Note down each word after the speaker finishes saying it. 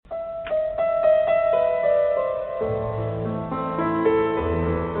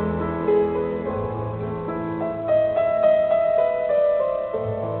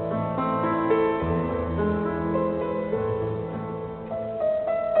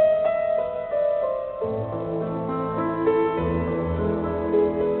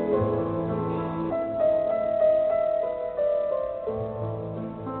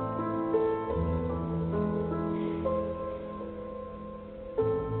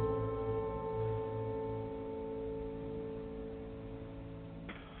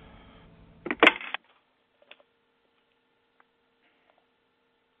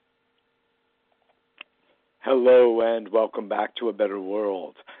Hello and welcome back to A Better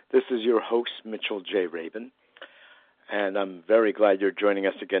World. This is your host, Mitchell J. Rabin, and I'm very glad you're joining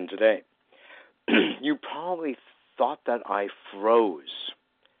us again today. You probably thought that I froze,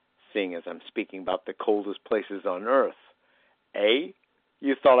 seeing as I'm speaking about the coldest places on Earth. Eh?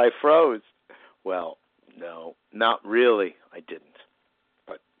 You thought I froze? Well, no, not really. I didn't.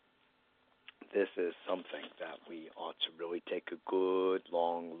 But this is something that we ought to really take a good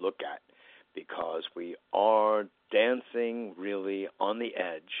long look at, because we are dancing really on the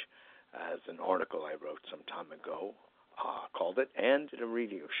edge, as an article I wrote some time ago called it, and did a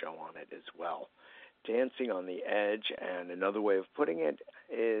radio show on it as well. Dancing on the edge, and another way of putting it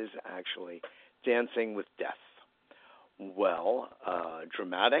is actually dancing with death. Well,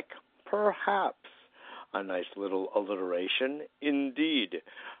 dramatic? Perhaps. A nice little alliteration, indeed.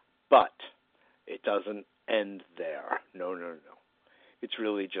 But it doesn't end there. No. It's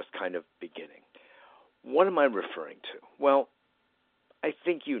really just kind of beginning. What am I referring to? Well, I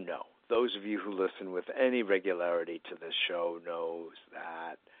think you know. Those of you who listen with any regularity to this show know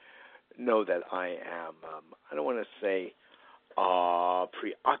that I am, I don't want to say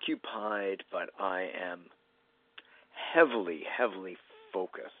preoccupied, but I am heavily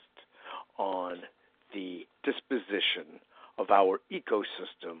focused on the disposition of our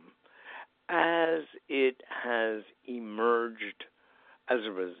ecosystem as it has emerged as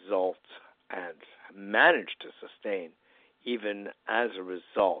a result and managed to sustain even as a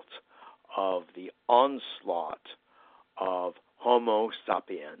result of the onslaught of Homo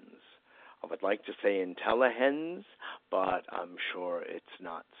sapiens. I would like to say intelligens, but I'm sure it's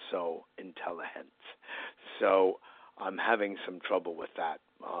not so intelligent. So I'm having some trouble with that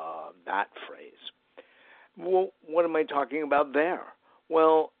phrase. Well, what am I talking about there?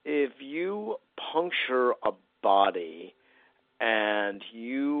 Well, if you puncture a body and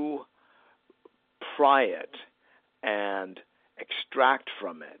you pry it and extract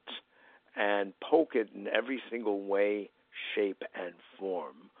from it and poke it in every single way, shape, and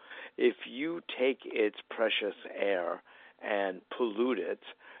form, if you take its precious air and pollute it,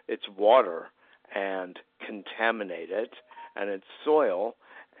 its water, and contaminate it, and its soil,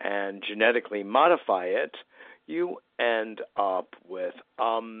 and genetically modify it, you end up with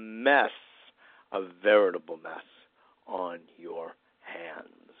a mess, a veritable mess on your hands.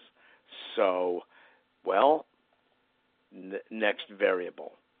 So, well, next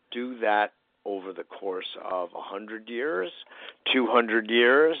variable. Do that over the course of 100 years, 200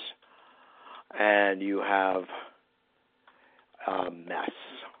 years, and you have a mess.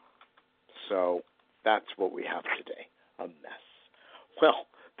 So that's what we have today, a mess. Well,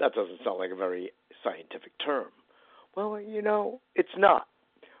 that doesn't sound like a very scientific term. Well, it's not.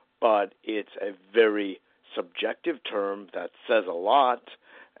 But it's a very subjective term that says a lot,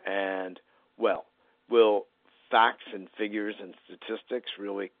 and, well, will facts and figures and statistics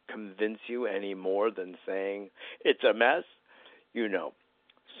really convince you any more than saying it's a mess?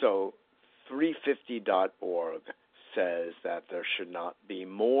 So 350.org says that there should not be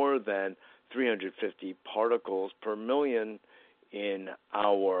more than 350 particles per million in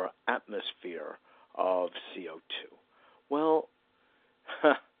our atmosphere of CO2. Well,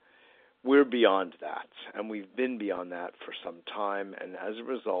 we're beyond that, and we've been beyond that for some time, and as a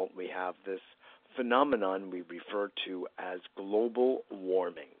result, we have this phenomenon we refer to as global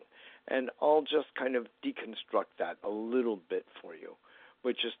warming. And I'll just kind of deconstruct that a little bit for you,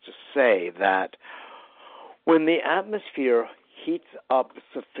 which is to say that when the atmosphere heats up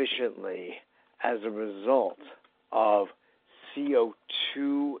sufficiently as a result of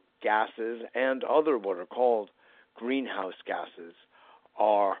CO2 gases and other what are called greenhouse gases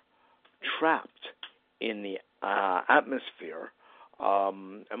are trapped in the atmosphere.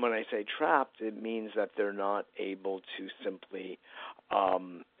 And when I say trapped, it means that they're not able to simply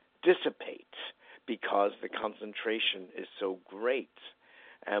dissipate because the concentration is so great.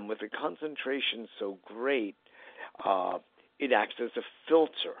 And with the concentration so great, it acts as a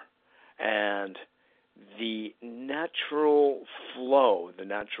filter. And the natural flow, the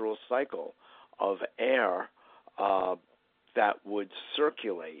natural cycle of air that would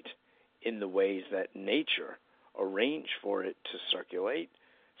circulate in the ways that nature arranged for it to circulate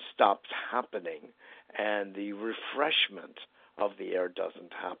stops happening, and the refreshment of the air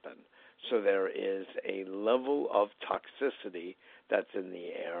doesn't happen. So there is a level of toxicity that's in the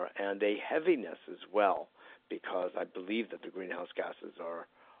air and a heaviness as well, because I believe that the greenhouse gases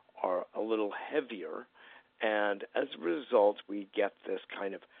are a little heavier, and as a result we get this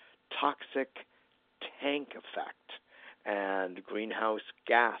kind of toxic tank effect and greenhouse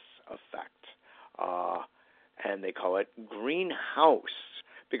gas effect. And they call it greenhouse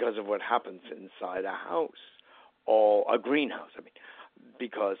because of what happens inside a house, a greenhouse,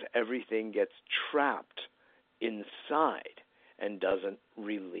 because everything gets trapped inside and doesn't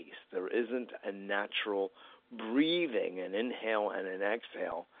release. There isn't a natural breathing, an inhale and an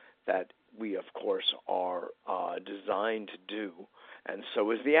exhale that we, of course, are designed to do, and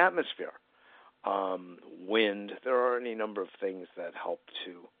so is the atmosphere. Wind, there are any number of things that help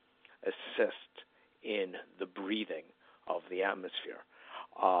to assist in the breathing of the atmosphere.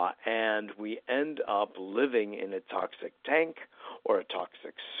 And we end up living in a toxic tank or a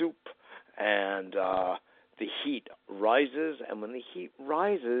toxic soup, and the heat rises, and when the heat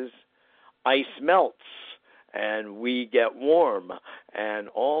rises, ice melts, and we get warm, and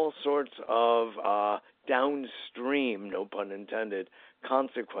all sorts of downstream, no pun intended,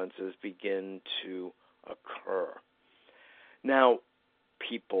 consequences begin to occur. Now,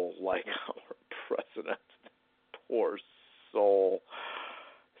 people like our president, poor soul,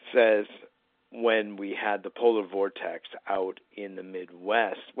 says when we had the polar vortex out in the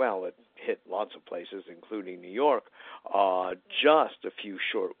Midwest, well, it hit lots of places, including New York, just a few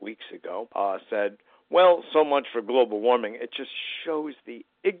short weeks ago, said, well, so much for global warming. It just shows the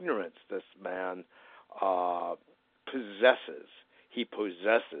ignorance this man possesses. He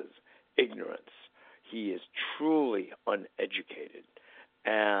possesses ignorance. He is truly uneducated.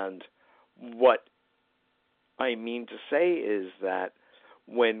 And what I mean to say is that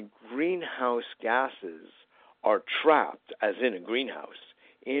when greenhouse gases are trapped, as in a greenhouse,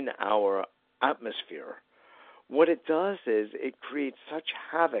 in our atmosphere, what it does is it creates such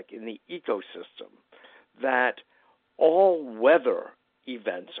havoc in the ecosystem that all weather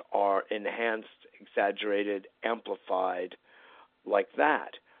events are enhanced, exaggerated, amplified like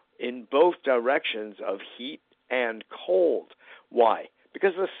that in both directions of heat and cold. Why?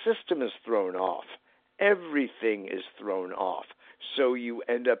 Because the system is thrown off. Everything is thrown off. So you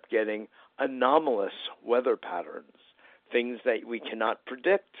end up getting anomalous weather patterns, things that we cannot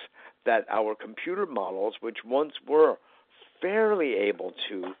predict, that our computer models, which once were fairly able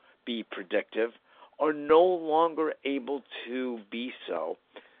to be predictive, are no longer able to be so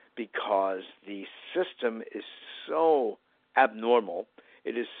because the system is so abnormal.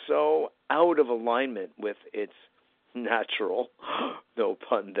 It is so out of alignment with its natural, no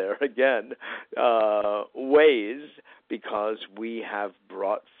pun there again, ways, because we have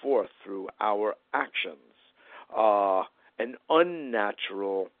brought forth through our actions an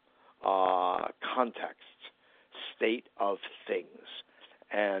unnatural context, state of things,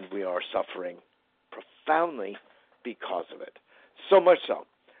 and we are suffering profoundly because of it. So much so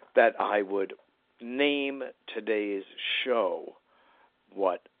that I would name today's show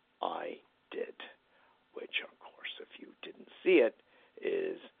What I Did, which, of course, if you didn't see it,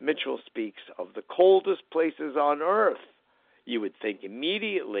 is Mitchell speaks of the coldest places on Earth. You would think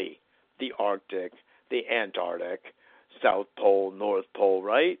immediately the Arctic, the Antarctic, South Pole, North Pole,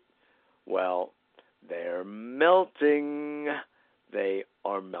 right? Well, they're melting. They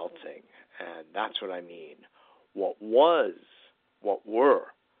are melting. And that's what I mean. What were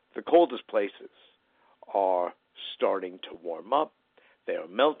the coldest places are starting to warm up. They are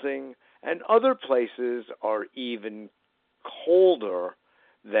melting. And other places are even colder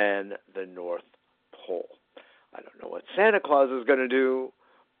than the North Pole. I don't know what Santa Claus is going to do,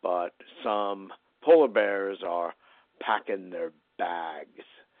 but some polar bears are packing their bags.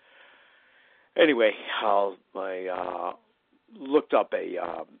 Anyway, I looked up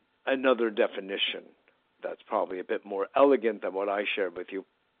another definition that's probably a bit more elegant than what I shared with you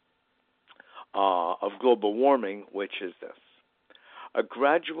of global warming, which is this: a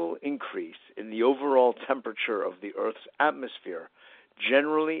gradual increase in the overall temperature of the Earth's atmosphere,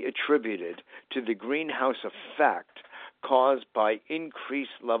 generally attributed to the greenhouse effect caused by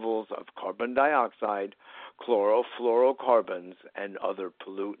increased levels of carbon dioxide, chlorofluorocarbons, and other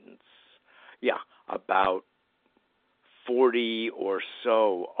pollutants. Yeah, about 40 or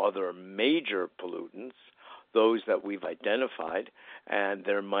so other major pollutants, those that we've identified, and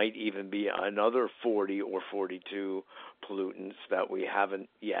there might even be another 40 or 42 pollutants that we haven't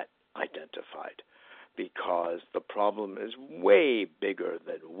yet identified, because the problem is way bigger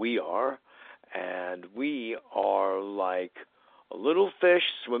than we are, and we are like a little fish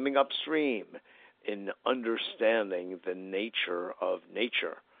swimming upstream in understanding the nature of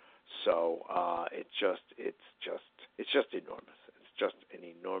nature. So it's just enormous. It's just an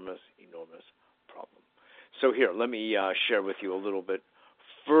enormous problem. So here, let me share with you a little bit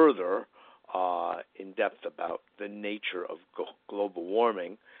further in depth about the nature of global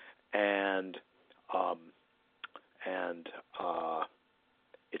warming and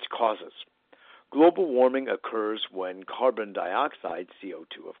its causes. Global warming occurs when carbon dioxide,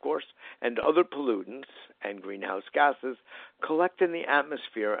 CO2 of course, and other pollutants and greenhouse gases collect in the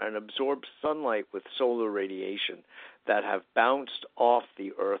atmosphere and absorb sunlight with solar radiation that have bounced off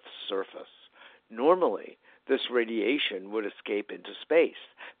the Earth's surface. Normally, this radiation would escape into space.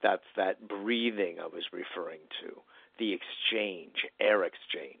 That's that breathing I was referring to, the exchange, air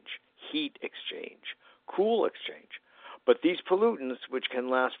exchange, heat exchange, cool exchange. But these pollutants, which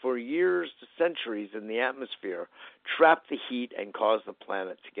can last for years to centuries in the atmosphere, trap the heat and cause the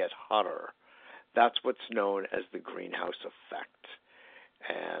planet to get hotter. That's what's known as the greenhouse effect.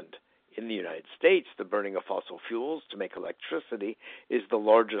 And in the United States, the burning of fossil fuels to make electricity is the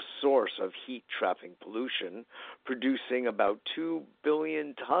largest source of heat-trapping pollution, producing about 2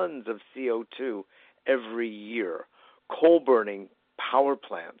 billion tons of CO2 every year. Coal-burning power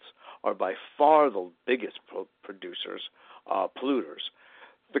plants are by far the biggest polluters.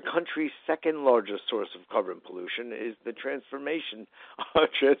 The country's second largest source of carbon pollution is the transformation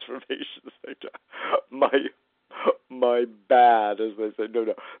sector. My bad, as they say.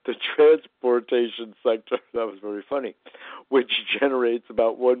 No. The transportation sector, that was very funny, which generates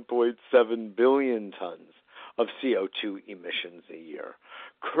about 1.7 billion tons of CO2 emissions a year.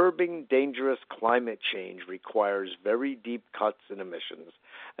 Curbing dangerous climate change requires very deep cuts in emissions,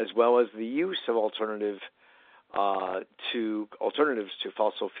 as well as the use of alternatives to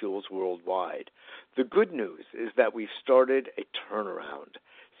fossil fuels worldwide. The good news is that we've started a turnaround.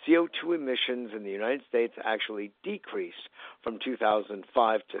 CO2 emissions in the United States actually decreased from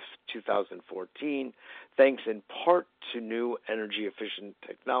 2005 to 2014, thanks in part to new energy-efficient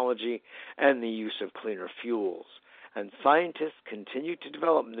technology and the use of cleaner fuels. And scientists continue to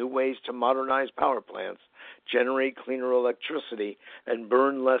develop new ways to modernize power plants, generate cleaner electricity, and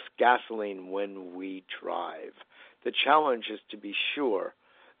burn less gasoline when we drive. The challenge is to be sure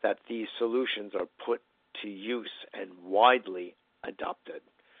that these solutions are put to use and widely adopted.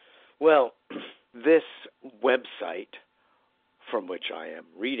 Well, this website from which I am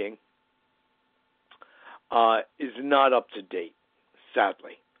reading is not up to date,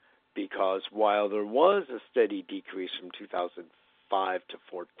 sadly, because while there was a steady decrease from 2005 to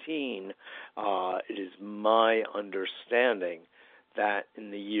 14, it is my understanding that in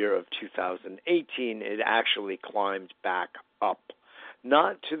the year of 2018, it actually climbed back up,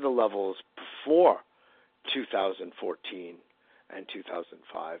 not to the levels before 2014 and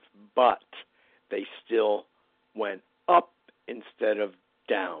 2005, but they still went up instead of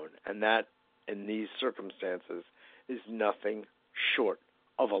down, and that, in these circumstances, is nothing short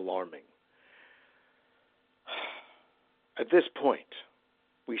of alarming. At this point,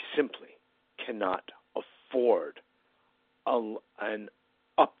 we simply cannot afford an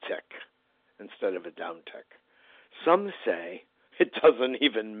uptick instead of a downtick. Some say it doesn't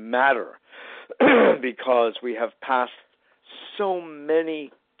even matter because we have passed so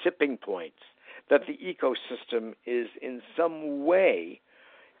many tipping points that the ecosystem is in some way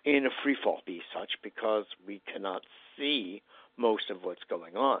in a free fall, be such because we cannot see most of what's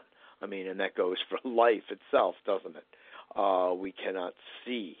going on. I mean, and that goes for life itself, doesn't it? We cannot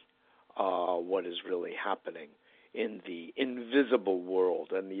see what is really happening in the invisible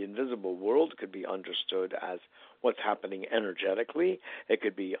world. And the invisible world could be understood as what's happening energetically. It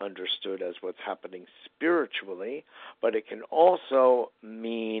could be understood as what's happening spiritually. But it can also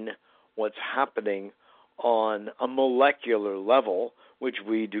mean what's happening on a molecular level, which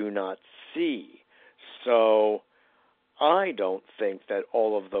we do not see. So I don't think that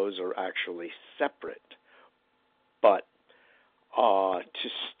all of those are actually separate. But to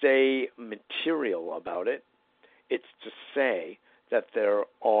stay material about it, it's to say that there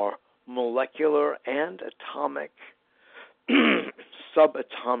are molecular and atomic,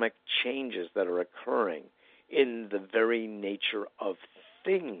 subatomic changes that are occurring in the very nature of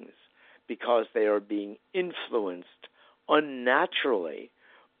things because they are being influenced unnaturally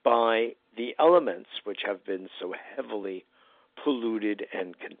by the elements which have been so heavily polluted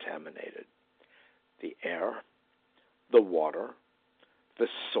and contaminated. The air, the water, the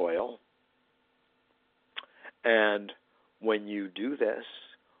soil. And when you do this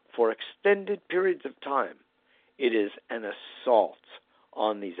for extended periods of time, it is an assault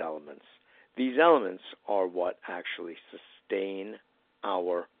on these elements. These elements are what actually sustain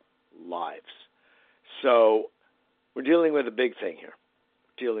our lives. So we're dealing with a big thing here.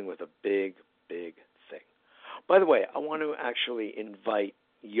 We're dealing with a big, big thing. By the way, I want to actually invite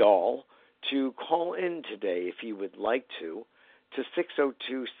y'all to call in today if you would like to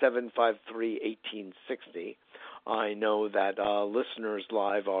 602-753-1860. I know that listeners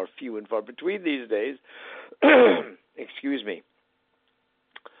live are few and far between these days. Excuse me.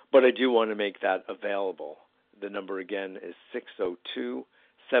 But I do want to make that available. The number again is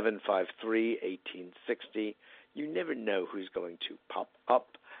 602-753-1860. You never know who's going to pop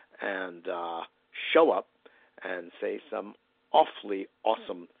up and show up and say some awfully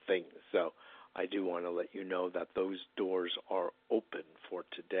awesome things. So I do want to let you know that those doors are open for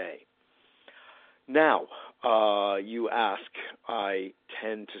today. Now, you ask, I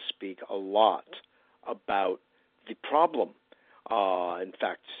tend to speak a lot about the problem. In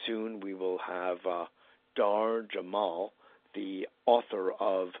fact, soon we will have Dar Jamal, the author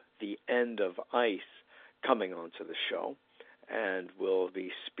of The End of Ice, coming onto the show, and we'll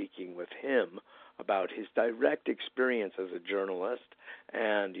be speaking with him about his direct experience as a journalist,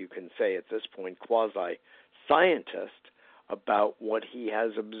 and you can say at this point quasi-scientist, about what he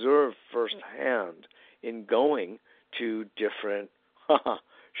has observed firsthand in going to different,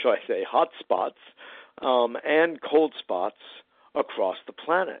 shall I say, hot spots and cold spots across the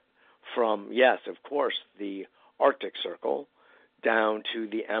planet. From, yes, of course, the Arctic Circle down to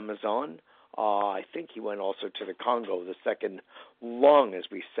the Amazon. I think he went also to the Congo, the second lung, as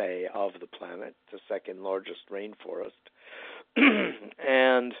we say, of the planet, the second largest rainforest.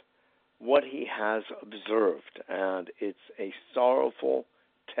 And what he has observed, and it's a sorrowful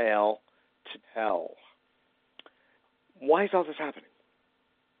tale to tell. Why is all this happening?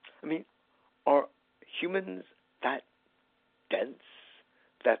 I mean, are humans that dense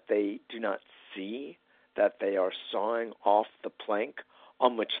that they do not see that they are sawing off the plank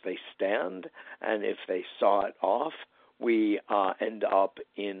on which they stand, and if they saw it off, we end up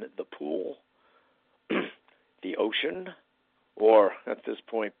in the pool, the ocean, or at this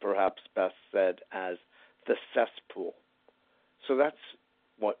point perhaps best said as the cesspool. So that's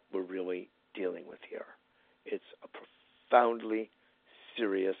what we're really dealing with here. It's a profoundly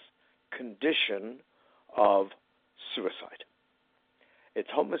serious condition of suicide. It's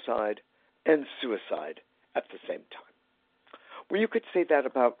homicide and suicide at the same time. Well, you could say that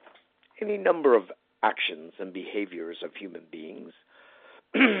about any number of actions and behaviors of human beings.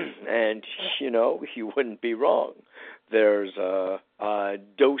 And, you wouldn't be wrong. There's a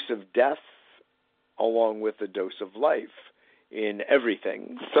dose of death along with a dose of life in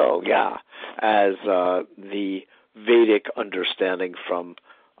everything. So, yeah, as the Vedic understanding from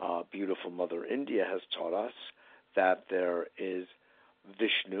beautiful Mother India has taught us, that there is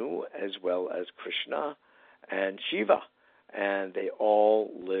Vishnu as well as Krishna and Shiva, and they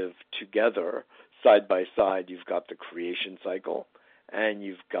all live together side by side. You've got the creation cycle and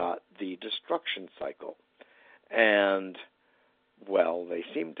you've got the destruction cycle. And, well, they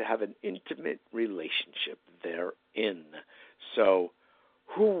seem to have an intimate relationship therein. So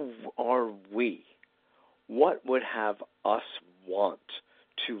who are we? What would have us want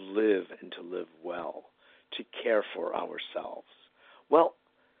to live and to live well, to care for ourselves? Well,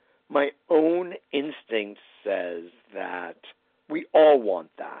 my own instinct says that we all want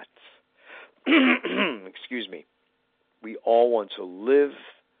that. Excuse me. We all want to live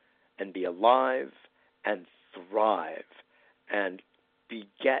and be alive and thrive and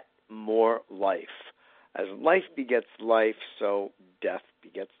beget more life. As life begets life, so death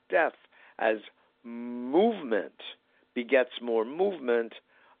begets death. As movement begets more movement,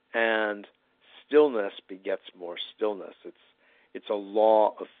 and stillness begets more stillness. It's a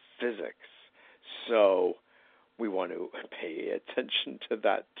law of physics. So we want to pay attention to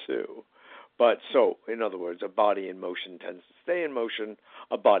that too. But so, in other words, a body in motion tends to stay in motion.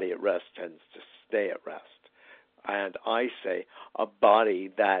 A body at rest tends to stay at rest. And I say a body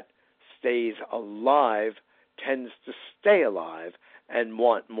that stays alive tends to stay alive and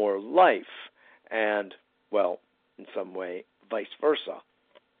want more life. And, well, in some way, vice versa.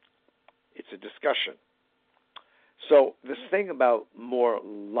 It's a discussion. So this thing about more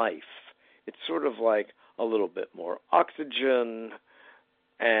life, it's sort of like a little bit more oxygen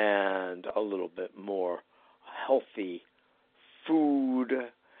and a little bit more healthy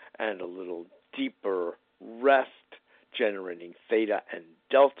food and a little deeper rest, generating theta and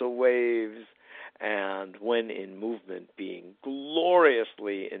delta waves, and when in movement, being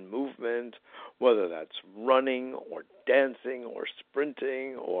gloriously in movement, whether that's running or dancing or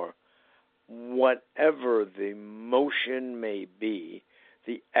sprinting or whatever the motion may be,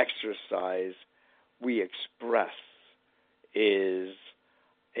 the exercise we express is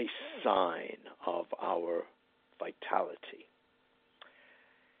a sign of our vitality.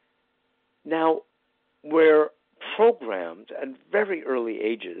 Now, we're programmed at very early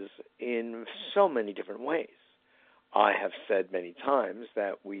ages in so many different ways. I have said many times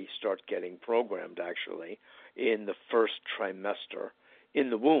that we start getting programmed, actually, in the first trimester in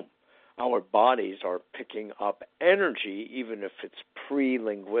the womb. our bodies are picking up energy, even if it's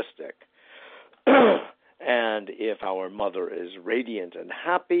pre-linguistic. And if our mother is radiant and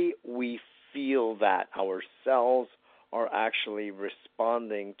happy, we feel that our cells are actually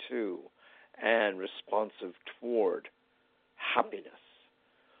responding to and responsive toward happiness.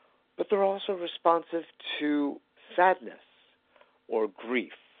 But they're also responsive to sadness or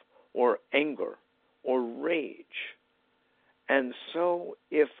grief or anger or rage. And so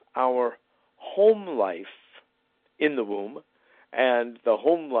if our home life in the womb and the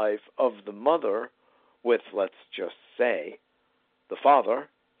home life of the mother with, let's just say, the father,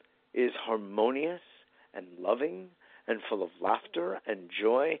 is harmonious and loving and full of laughter and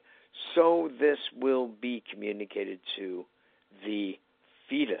joy, so this will be communicated to the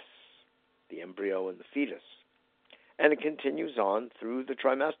fetus, the embryo and the fetus. And it continues on through the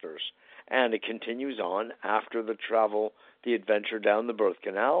trimesters. And it continues on after the adventure down the birth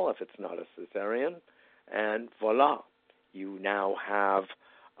canal, if it's not a cesarean. And voila, you now have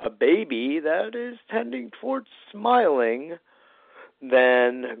a baby that is tending towards smiling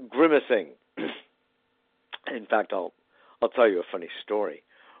than grimacing. In fact, I'll tell you a funny story.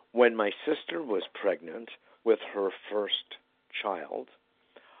 When my sister was pregnant with her first child,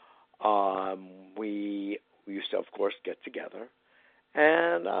 we used to, of course, get together,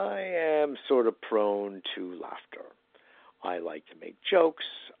 and I am sort of prone to laughter. I like to make jokes.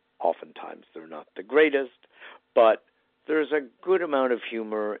 Oftentimes they're not the greatest, but there's a good amount of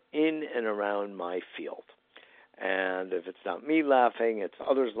humor in and around my field. And if it's not me laughing, it's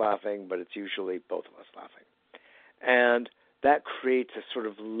others laughing, but it's usually both of us laughing. And that creates a sort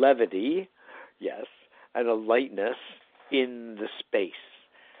of levity, yes, and a lightness in the space.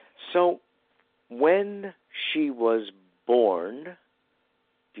 So when she was born,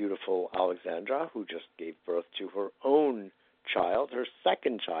 beautiful Alexandra, who just gave birth to her own child, her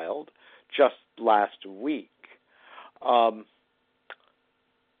second child, just last week,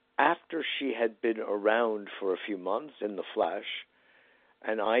 after she had been around for a few months in the flesh,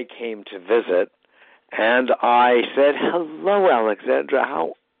 and I came to visit, and I said, "Hello, Alexandra,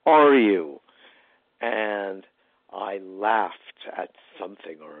 how are you?" And I laughed at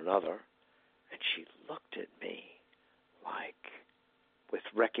something or another, and she looked at me like with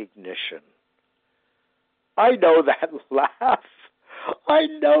recognition. I know that laugh. I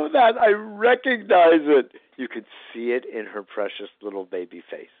know that. I recognize it. You could see it in her precious little baby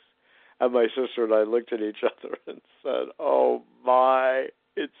face. And my sister and I looked at each other and said, "Oh my,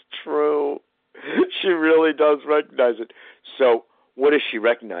 it's true." She really does recognize it. So what is she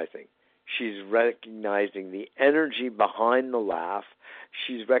recognizing? She's recognizing the energy behind the laugh.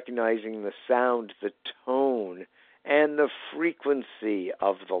 She's recognizing the sound, the tone, and the frequency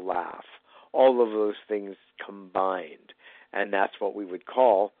of the laugh. All of those things combined. And that's what we would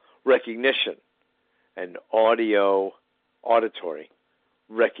call recognition, and auditory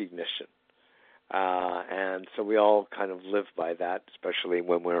recognition. And so we all kind of live by that, especially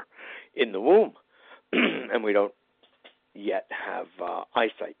when we're in the womb and we don't yet have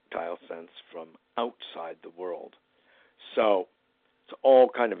eyesight, dial sense from outside the world. So it's all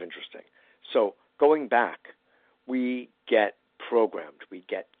kind of interesting. So going back, we get programmed, we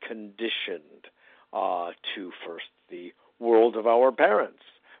get conditioned to first the world of our parents,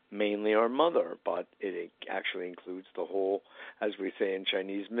 mainly our mother, but it actually includes the whole, as we say in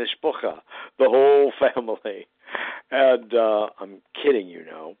Chinese, mishpucha, the whole family. And I'm kidding,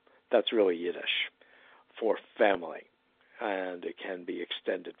 that's really Yiddish for family, and it can be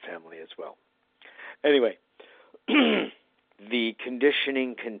extended family as well. Anyway, the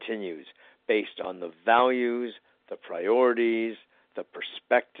conditioning continues based on the values, the priorities, the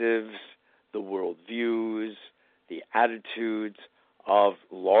perspectives, the worldviews, the attitudes of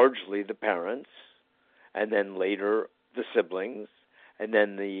largely the parents, and then later the siblings, and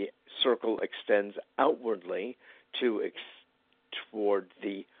then the circle extends outwardly toward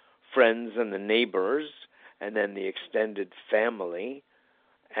the friends and the neighbors, and then the extended family,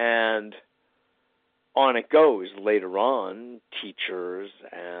 and on it goes later on, teachers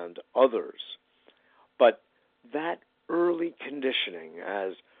and others. But that early conditioning,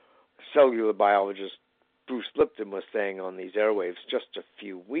 as cellular biologist Bruce Lipton was saying on these airwaves just a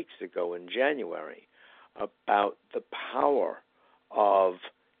few weeks ago in January, about the power of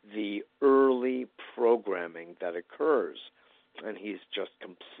the early programming that occurs. And he's just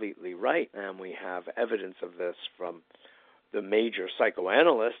completely right. And we have evidence of this from the major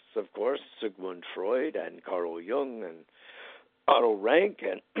psychoanalysts, of course, Sigmund Freud and Carl Jung and Otto Rank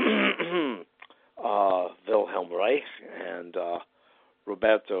and Wilhelm Reich and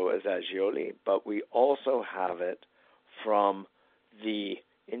Roberto Esagioli, but we also have it from the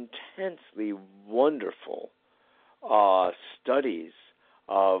intense intensely wonderful studies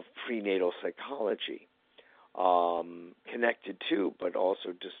of prenatal psychology, connected to, but also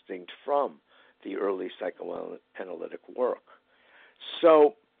distinct from, the early psychoanalytic work.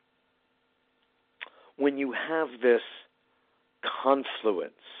 So when you have this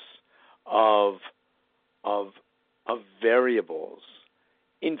confluence of variables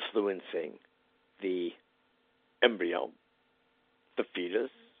influencing the embryo, the fetus,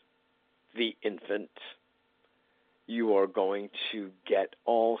 the infant, you are going to get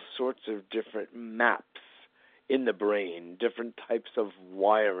all sorts of different maps in the brain, different types of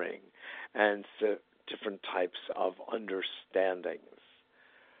wiring, and different types of understandings.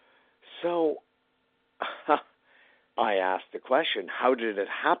 So I asked the question, how did it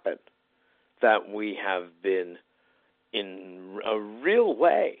happen that we have been, in a real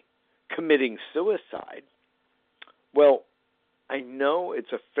way, committing suicide? Well, I know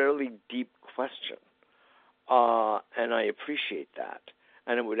it's a fairly deep question, and I appreciate that.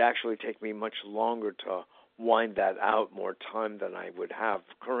 And it would actually take me much longer to wind that out, more time than I would have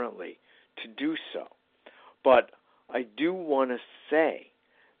currently to do so. But I do want to say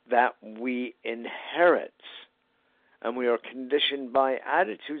that we inherit and we are conditioned by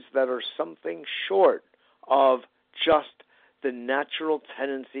attitudes that are something short of just the natural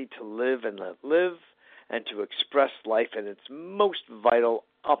tendency to live and let live, and to express life in its most vital,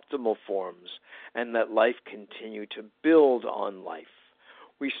 optimal forms, and let life continue to build on life.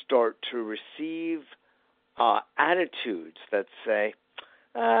 We start to receive attitudes that say,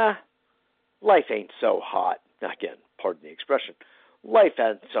 life ain't so hot. Again, pardon the expression. Life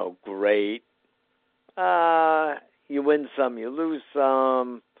ain't so great. You win some, you lose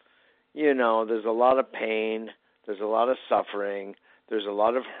some. You know, there's a lot of pain. There's a lot of suffering. There's a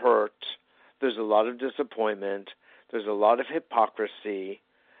lot of hurt. There's a lot of disappointment. There's a lot of hypocrisy.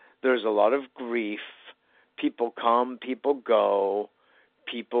 There's a lot of grief. People come, people go.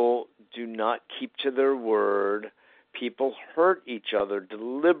 People do not keep to their word. People hurt each other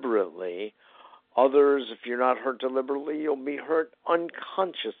deliberately. Others, if you're not hurt deliberately, you'll be hurt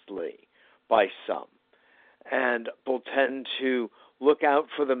unconsciously by some. And people tend to look out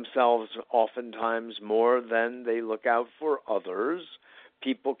for themselves oftentimes more than they look out for others.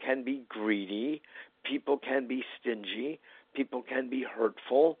 People can be greedy. People can be stingy. People can be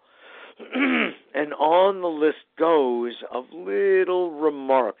hurtful. And on the list goes of little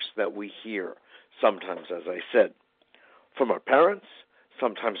remarks that we hear, sometimes, as I said, from our parents,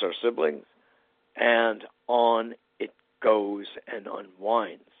 sometimes our siblings, and on it goes and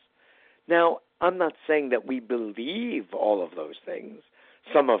unwinds. Now, I'm not saying that we believe all of those things.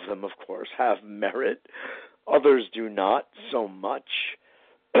 Some of them, of course, have merit. Others do not so much.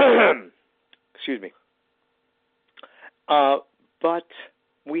 Excuse me. But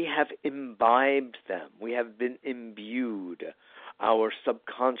we have imbibed them. We have been imbued. Our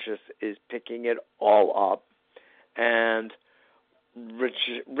subconscious is picking it all up and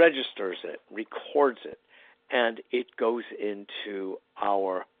registers it, records it, and it goes into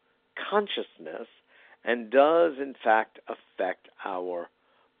our consciousness and does, in fact, affect our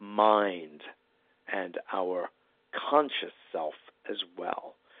mind and our conscious self as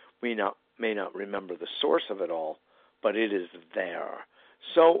well. We may not remember the source of it all, but it is there.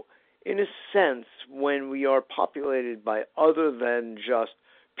 So, in a sense, when we are populated by other than just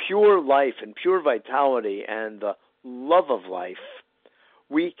pure life and pure vitality and the love of life,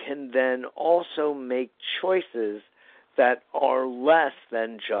 we can then also make choices that are less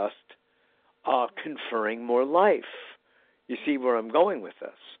than just conferring more life. You see where I'm going with this?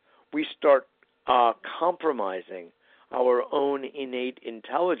 We start compromising our own innate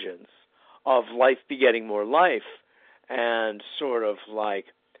intelligence of life begetting more life and sort of like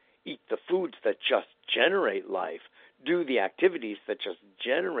eat the foods that just generate life, do the activities that just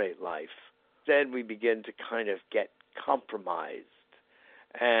generate life. Then we begin to kind of get compromised.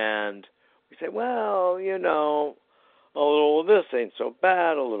 And we say, well, you know, a little of this ain't so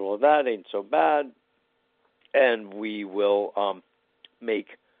bad, a little of that ain't so bad. And we will make,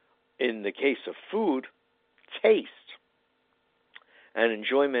 in the case of food, taste and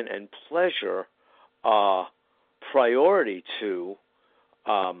enjoyment and pleasure priority to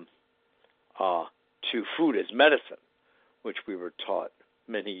food as medicine, which we were taught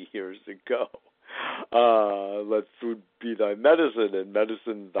many years ago. Let food be thy medicine and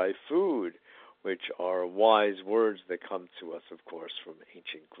medicine thy food, which are wise words that come to us, of course, from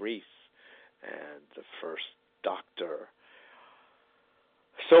ancient Greece and the first doctor.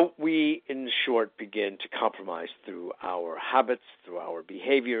 So we, in short, begin to compromise through our habits, through our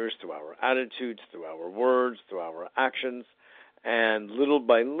behaviors, through our attitudes, through our words, through our actions, And little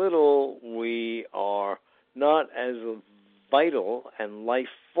by little, we are not as vital and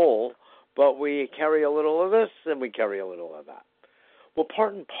life-full, but we carry a little of this and we carry a little of that. Well,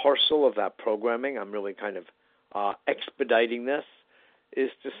 part and parcel of that programming, I'm really kind of expediting this,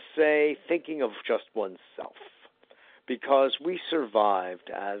 is to say thinking of just oneself. Because we survived,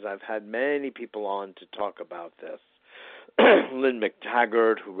 as I've had many people on to talk about this. Lynn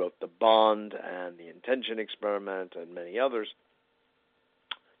McTaggart, who wrote The Bond and The Intention Experiment, and many others.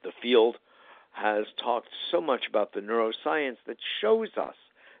 The field has talked so much about the neuroscience that shows us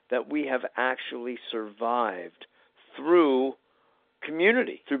that we have actually survived through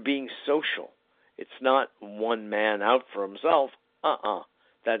community, through being social. It's not one man out for himself.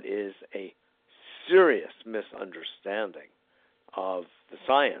 That is a serious misunderstanding of the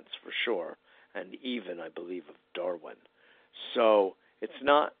science, for sure, and even, I believe, of Darwin. So it's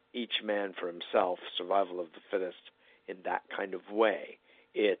not each man for himself, survival of the fittest in that kind of way.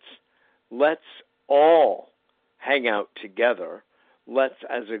 It's let's all hang out together. Let's,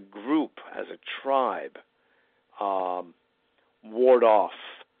 as a group, as a tribe, ward off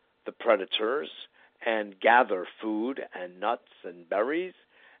the predators and gather food and nuts and berries,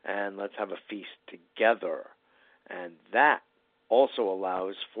 and let's have a feast together. And that also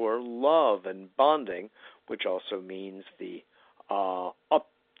allows for love and bonding, which also means the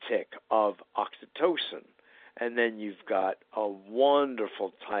uptick of oxytocin. And then you've got a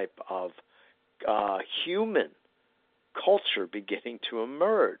wonderful type of human culture beginning to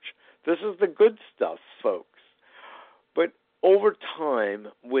emerge. This is the good stuff, folks. But over time,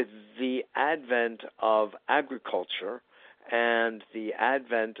 with the advent of agriculture and the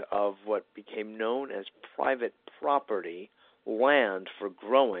advent of what became known as private property, land for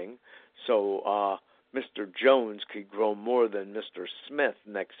growing, so Mr. Jones could grow more than Mr. Smith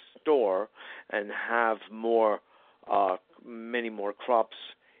next door and have many more crops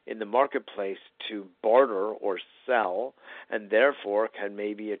in the marketplace to barter or sell, and therefore can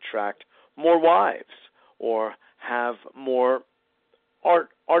maybe attract more wives or have more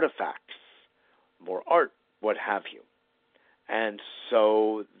artifacts, more art, what have you. And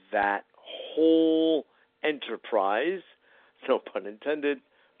so that whole enterprise, no pun intended,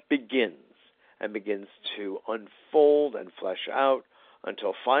 begins to unfold and flesh out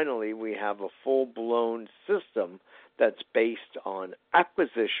until finally we have a full-blown system that's based on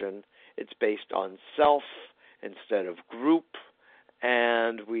acquisition, it's based on self instead of group,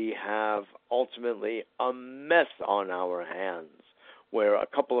 and we have ultimately a mess on our hands where a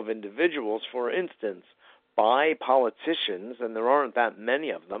couple of individuals, for instance, buy politicians, and there aren't that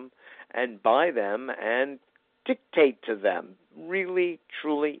many of them, and buy them and dictate to them, really,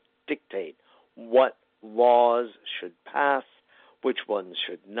 truly dictate what laws should pass, which ones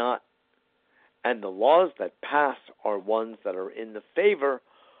should not. And the laws that pass are ones that are in the favor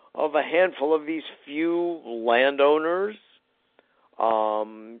of a handful of these few landowners,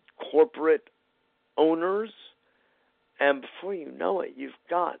 corporate owners, and before you know it, you've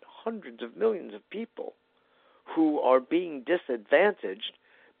got hundreds of millions of people who are being disadvantaged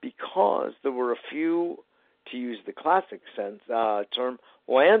because there were a few, to use the classic term,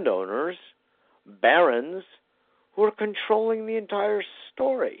 landowners, barons, who are controlling the entire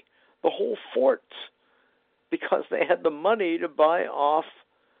story, the whole fort, because they had the money to buy off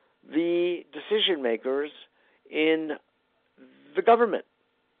the decision makers in the government.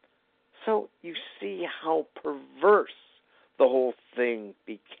 So you see how perverse the whole thing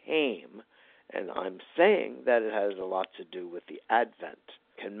became, and I'm saying that it has a lot to do with the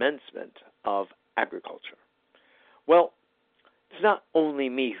commencement of agriculture. Well, it's not only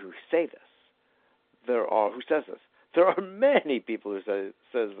me who says this. There are many people who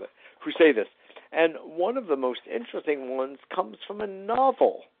say this. And one of the most interesting ones comes from a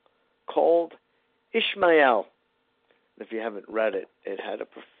novel called Ishmael. If you haven't read it, it had a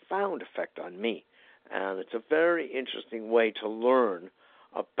profound effect on me. And it's a very interesting way to learn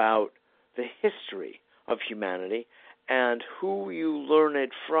about the history of humanity. And who you learn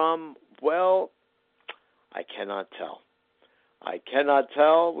it from, well, I cannot tell. I cannot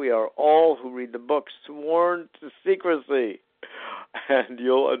tell. We are all who read the books sworn to secrecy. And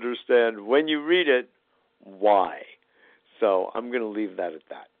you'll understand when you read it why. So I'm going to leave that at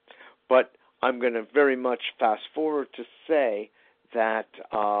that. But I'm going to very much fast forward to say that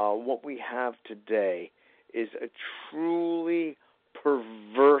what we have today is a truly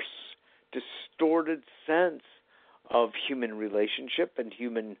perverse, distorted sense of human relationship and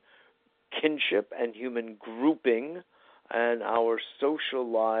human kinship and human grouping, and our social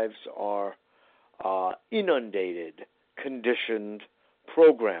lives are inundated, conditioned,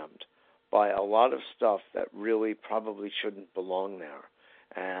 programmed by a lot of stuff that really probably shouldn't belong there.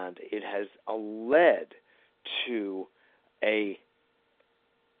 And it has led to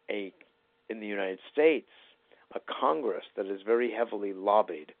in the United States, a Congress that is very heavily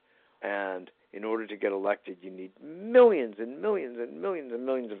lobbied. And in order to get elected, you need millions and millions and millions and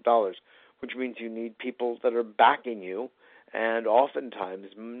millions of dollars, which means you need people that are backing you. And oftentimes,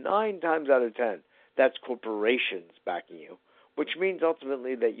 9 times out of 10, that's corporations backing you, which means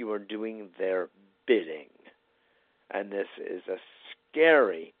ultimately that you are doing their bidding. And this is a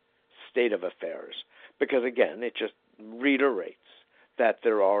scary state of affairs because, again, it just reiterates that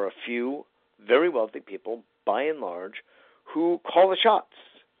there are a few very wealthy people, by and large, who call the shots.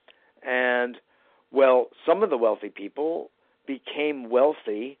 And, well, some of the wealthy people became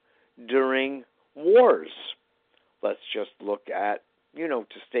wealthy during wars. Let's just look at, to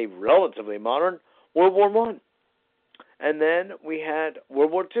stay relatively modern, World War I. And then we had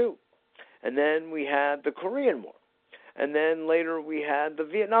World War II. And then we had the Korean War. And then later we had the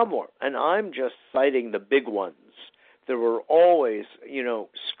Vietnam War. And I'm just citing the big ones. There were always,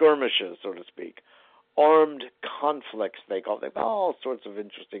 skirmishes, so to speak, armed conflicts, they call them, all sorts of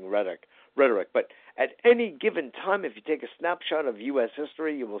interesting rhetoric. But at any given time, if you take a snapshot of U.S.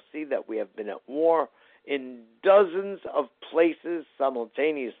 history, you will see that we have been at war in dozens of places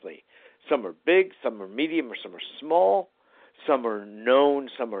simultaneously. Some are big, some are medium, or some are small. Some are known,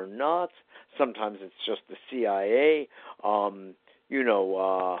 some are not. Sometimes it's just the CIA,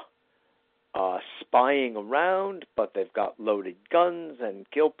 spying around, but they've got loaded guns and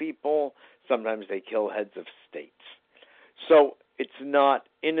kill people. Sometimes they kill heads of states. So it's not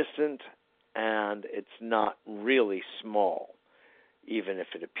innocent and it's not really small, even if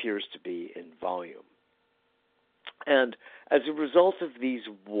it appears to be in volume. And as a result of these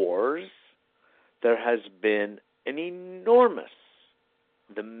wars, there has been an enormous,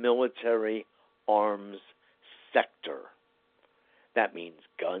 the military arms sector. That means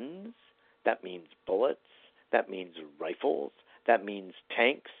guns, that means bullets, that means rifles, that means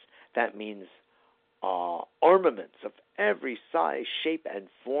tanks, that means armaments of every size, shape, and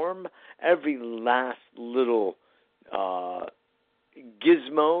form, every last little gizmo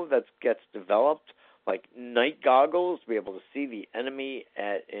that gets developed, like night goggles to be able to see the enemy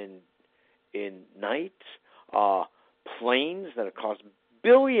in night, planes that cost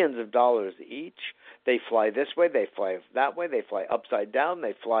billions of dollars each. They fly this way, they fly that way, they fly upside down,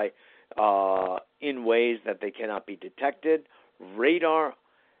 they fly in ways that they cannot be detected, radar,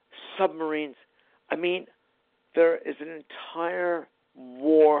 submarines. I mean, there is an entire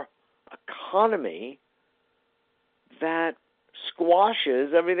war economy that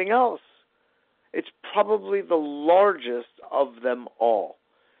squashes everything else. It's probably the largest of them all,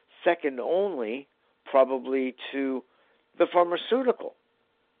 second only probably to the pharmaceutical,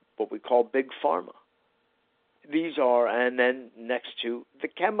 what we call big pharma. These are, and then next to the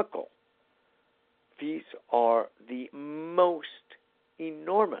chemical. These are the most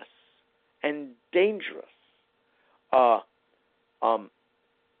enormous and dangerous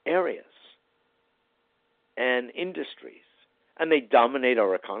areas and industries. And they dominate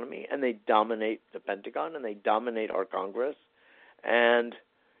our economy, and they dominate the Pentagon, and they dominate our Congress. And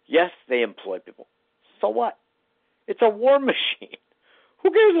yes, they employ people. So what? It's a war machine.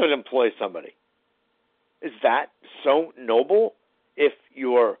 Who cares if it employs somebody? Is that so noble if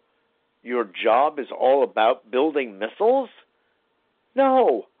your job is all about building missiles?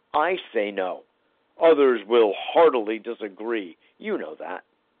 No, I say no. Others will heartily disagree. You know that.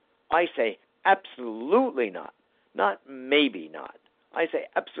 I say absolutely not. Not maybe not. I say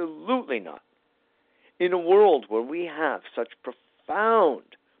absolutely not. In a world where we have such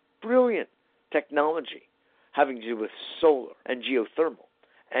profound, brilliant technology having to do with solar and geothermal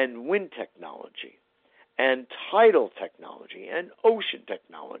and wind technology and tidal technology and ocean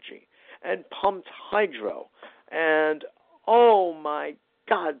technology and pumped hydro and, oh my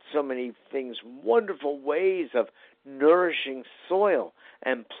God, so many things, wonderful ways of nourishing soil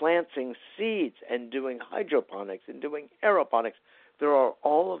and planting seeds and doing hydroponics and doing aeroponics. There are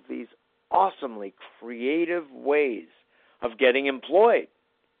all of these awesomely creative ways of getting employed.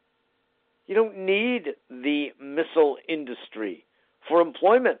 You don't need the missile industry for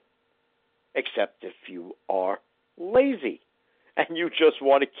employment, except if you are lazy and you just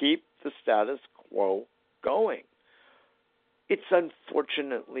want to keep the status quo going. It's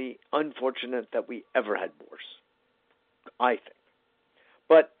unfortunate that we ever had wars, I think.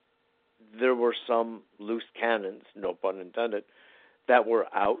 But there were some loose cannons, no pun intended, that were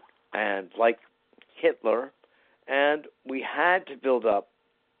out, and like Hitler, and we had to build up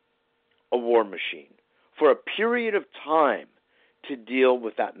a war machine for a period of time to deal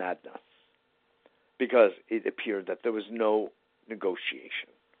with that madness. because it appeared that there was no negotiation.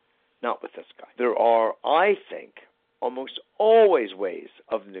 Not with this guy. There are, I think, almost always ways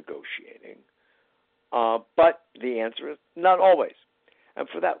of negotiating, but the answer is not always. And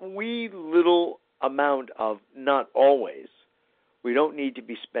for that wee little amount of not always, we don't need to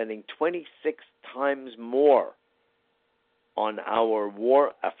be spending 26 times more on our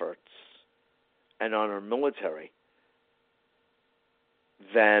war efforts and on our military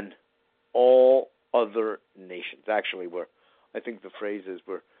than all other nations. Actually, I think the phrase is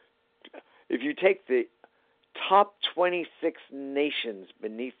if you take the top 26 nations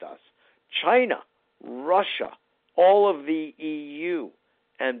beneath us, China, Russia, all of the EU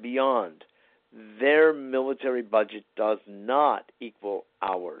and beyond, their military budget does not equal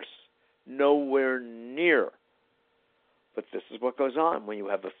ours. Nowhere near. But this is what goes on when you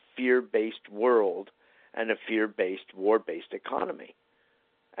have a fear-based world and a fear-based, war-based economy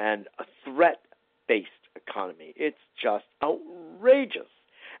and a threat-based economy. It's just outrageous.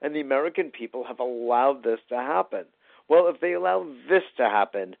 And the American people have allowed this to happen. Well, if they allow this to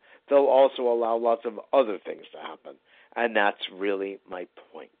happen, they'll also allow lots of other things to happen. And that's really my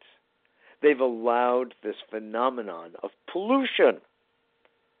point. They've allowed this phenomenon of pollution.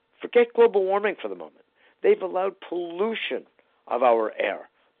 Forget global warming for the moment. They've allowed pollution of our air,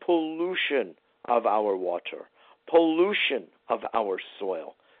 pollution of our water, pollution of our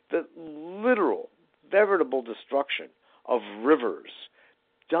soil, the literal, veritable destruction of rivers,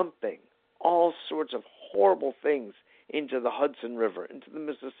 dumping all sorts of horrible things into the Hudson River, into the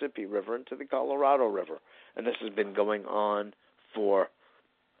Mississippi River, into the Colorado River. And this has been going on for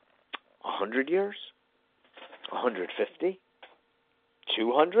 100 years? 150?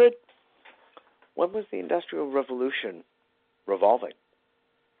 200? When was the Industrial Revolution revolving?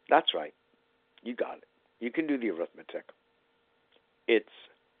 That's right. You got it. You can do the arithmetic. It's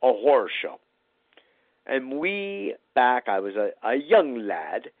a horror show. And I was a young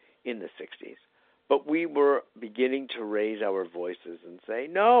lad in the 60s, but we were beginning to raise our voices and say,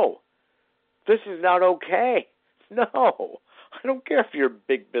 no, this is not okay. No, I don't care if you're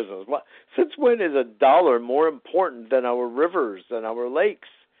big business. Since when is a dollar more important than our rivers and our lakes?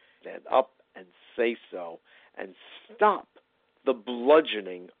 Stand up and say so and stop the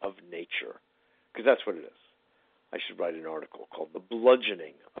bludgeoning of nature, because that's what it is. I should write an article called The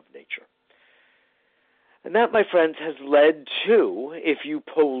Bludgeoning of Nature. And that, my friends, has led to, if you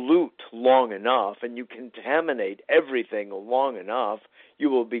pollute long enough and you contaminate everything long enough, you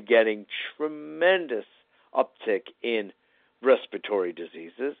will be getting tremendous uptick in respiratory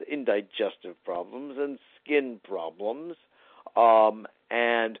diseases, in digestive problems, and skin problems,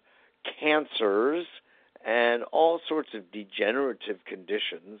 and cancers, and all sorts of degenerative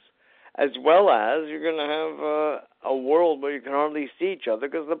conditions, as well as you're going to have a world where you can hardly see each other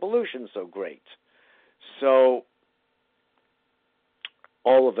because the pollution's so great. So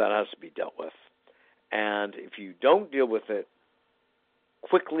all of that has to be dealt with. And if you don't deal with it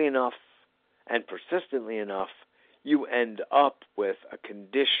quickly enough and persistently enough, you end up with a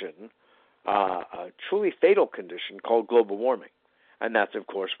condition, a truly fatal condition called global warming. And that's, of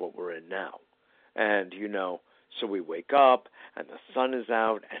course, what we're in now. And, so we wake up and the sun is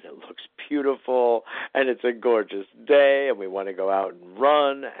out and it looks beautiful and it's a gorgeous day and we want to go out and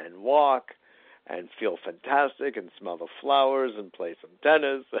run and walk and feel fantastic and smell the flowers and play some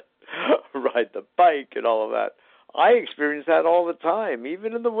tennis and ride the bike and all of that. I experience that all the time.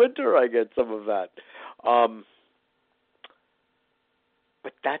 Even in the winter, I get some of that.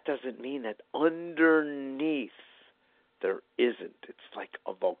 But that doesn't mean that underneath there isn't. It's like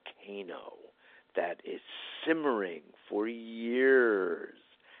a volcano that is simmering for years.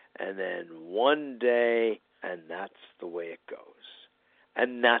 And then one day, and that's the way it goes.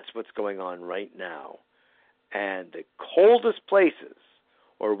 And that's what's going on right now. And the coldest places,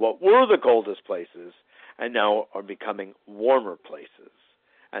 or what were the coldest places, and now are becoming warmer places.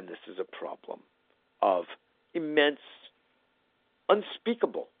 And this is a problem of immense,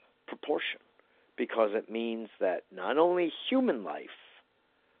 unspeakable proportion, because it means that not only human life,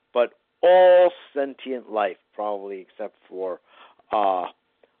 but all sentient life, probably except for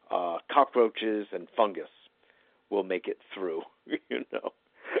cockroaches and fungus, will make it through,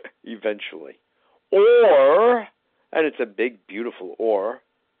 eventually. Or, and it's a big, beautiful or,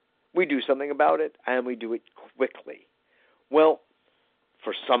 we do something about it, and we do it quickly. Well,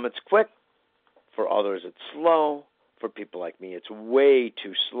 for some it's quick, for others it's slow, for people like me it's way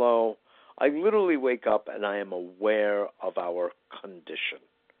too slow. I literally wake up and I am aware of our condition.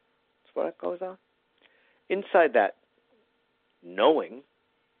 That's what goes on. Inside that knowing,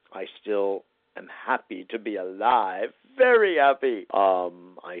 I still am happy to be alive. Very happy.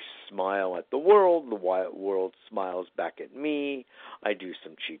 I smile at the world smiles back at me. I do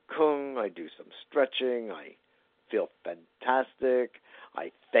some qigong. I do some stretching. I feel fantastic.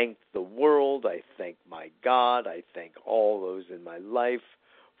 I thank the world. I thank my God. I thank all those in my life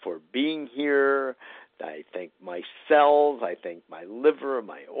for being here. I thank my cells. I thank my liver,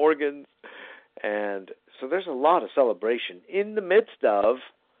 my organs. And so there's a lot of celebration in the midst of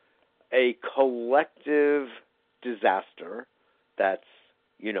a collective disaster that's,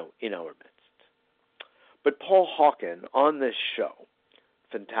 in our midst. But Paul Hawken, on this show,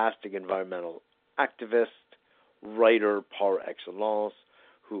 fantastic environmental activist, writer par excellence,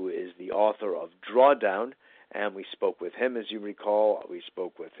 who is the author of Drawdown, and we spoke with him, as you recall. We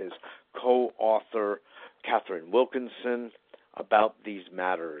spoke with his co-author, Catherine Wilkinson, about these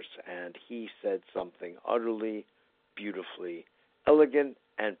matters, and he said something utterly, beautifully elegant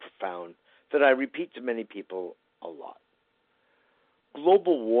and profound that I repeat to many people a lot.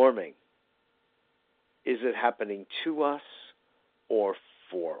 Global warming, is it happening to us or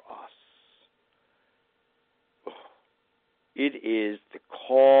for us? It is the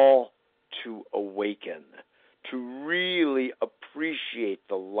call to awaken, to really appreciate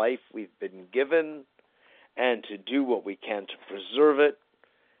the life we've been given, and to do what we can to preserve it,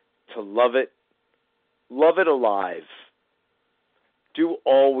 to love it alive. Do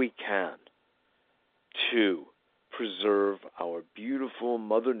all we can to preserve our beautiful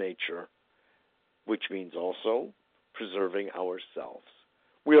Mother Nature, which means also preserving ourselves.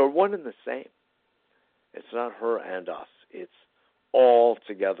 We are one and the same. It's not her and us. It's all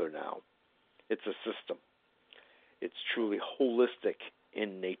together now. It's a system. It's truly holistic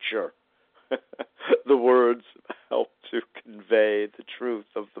in nature. The words help to convey the truth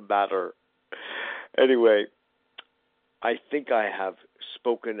of the matter. Anyway, I think I have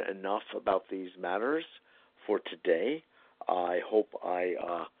spoken enough about these matters for today. I hope I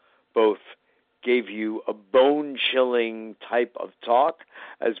both gave you a bone-chilling type of talk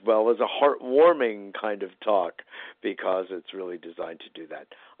as well as a heart-warming kind of talk, because it's really designed to do that.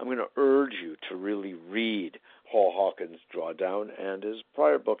 I'm going to urge you to really read Paul Hawken's Drawdown and his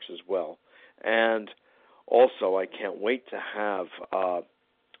prior books as well. And also, I can't wait to have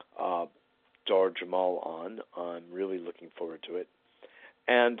Dar Jamal on. I'm really looking forward to it.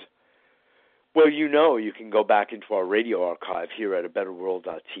 And, well, you can go back into our radio archive here at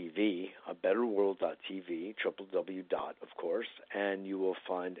abetterworld.tv, abetterworld.tv, www. Of course, and you will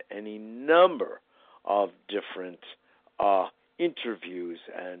find any number of different interviews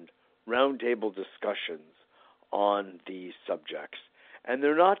and roundtable discussions on these subjects. And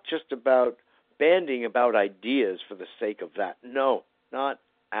they're not just about banding about ideas for the sake of that. No, not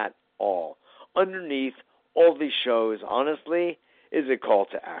at all. Underneath all these shows, honestly, is a call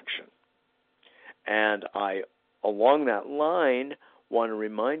to action. And I, along that line, want to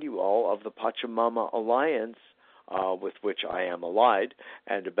remind you all of the Pachamama Alliance, with which I am allied,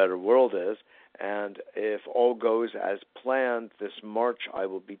 and A Better World is. And if all goes as planned, this March I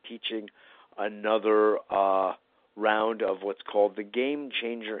will be teaching another round of what's called the Game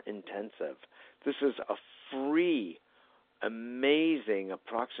Changer Intensive. This is a free, amazing,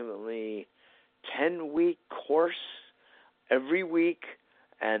 approximately 10-week course every week,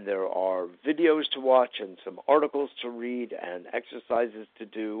 and there are videos to watch and some articles to read and exercises to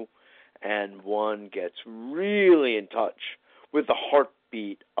do, and one gets really in touch with the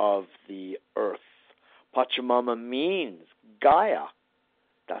heartbeat of the earth. Pachamama means Gaia.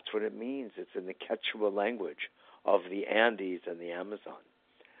 That's what it means. It's in the Quechua language of the Andes and the Amazon.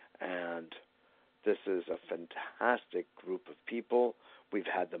 And this is a fantastic group of people. We've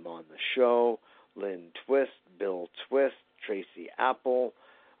had them on the show: Lynn Twist, Bill Twist, Tracy Apple,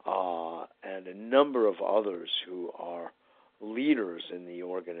 and a number of others who are leaders in the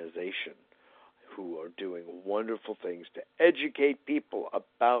organization who are doing wonderful things to educate people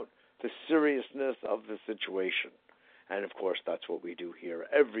about the seriousness of the situation. And, of course, that's what we do here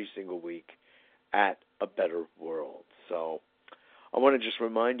every single week at A Better World. So I want to just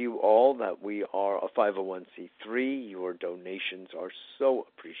remind you all that we are a 501c3. Your donations are so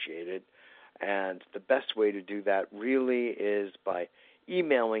appreciated. And the best way to do that really is by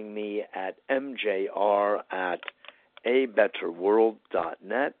emailing me at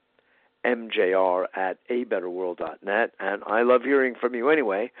mjr@abetterworld.net, mjr@abetterworld.net. And I love hearing from you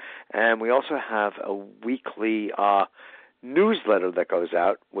anyway. And we also have a weekly newsletter that goes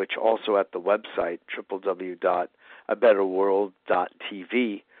out, which also at the website,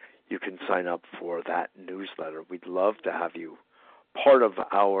 www.abetterworld.tv, you can sign up for that newsletter. We'd love to have you part of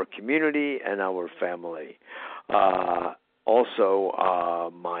our community and our family.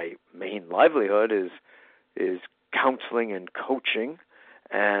 Also, my main livelihood is counseling and coaching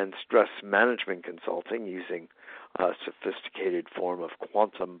and stress management consulting using a sophisticated form of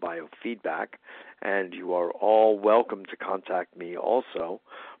quantum biofeedback. And you are all welcome to contact me also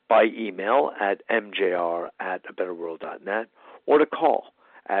by email at mjr@abetterworld.net or to call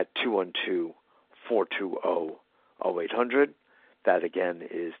at 212-420-0800. That again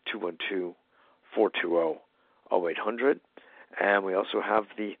is 212-420-0800. And we also have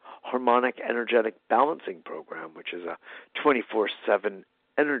the Harmonic Energetic Balancing Program, which is a 24/7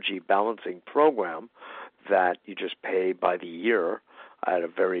 energy balancing program that you just pay by the year at a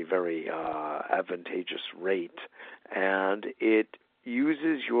very, very advantageous rate. And it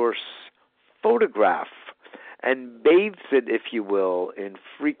uses your photograph and bathes it, if you will, in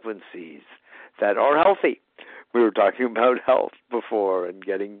frequencies that are healthy. We were talking about health before and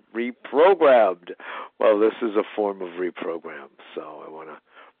getting reprogrammed. Well, this is a form of reprogram, so I want to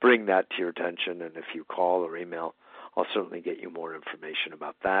bring that to your attention, and if you call or email, I'll certainly get you more information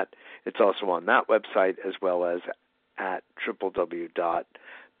about that. It's also on that website as well as at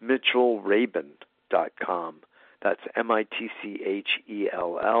www.mitchellrabin.com. That's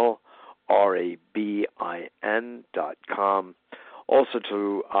MITCHELLRABIN.com. Also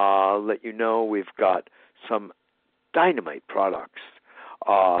to let you know, we've got some dynamite products,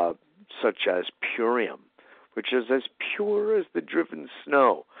 such as Purium, which is as pure as the driven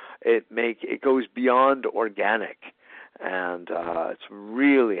snow. It goes beyond organic, and it's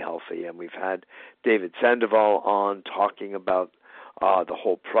really healthy. And we've had David Sandoval on talking about the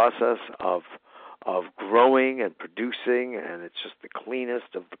whole process of growing and producing, and it's just the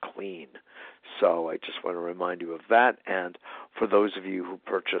cleanest of the clean. So I just want to remind you of that. And for those of you who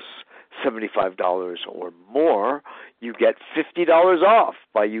purchase $75 or more, you get $50 off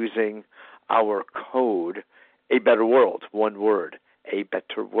by using our code, A Better World, one word, A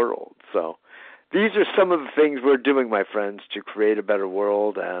Better World. So these are some of the things we're doing, my friends, to create a better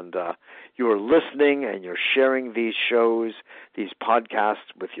world. And you are listening and you're sharing these shows, these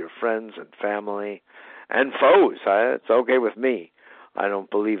podcasts with your friends and family and foes. It's okay with me. I don't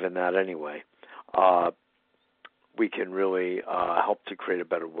believe in that anyway. We can really help to create a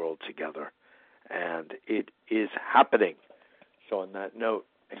better world together. And it is happening. So on that note,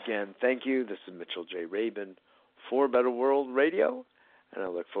 again, thank you. This is Mitchell J. Rabin for Better World Radio, and I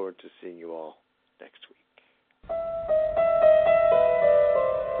look forward to seeing you all next week.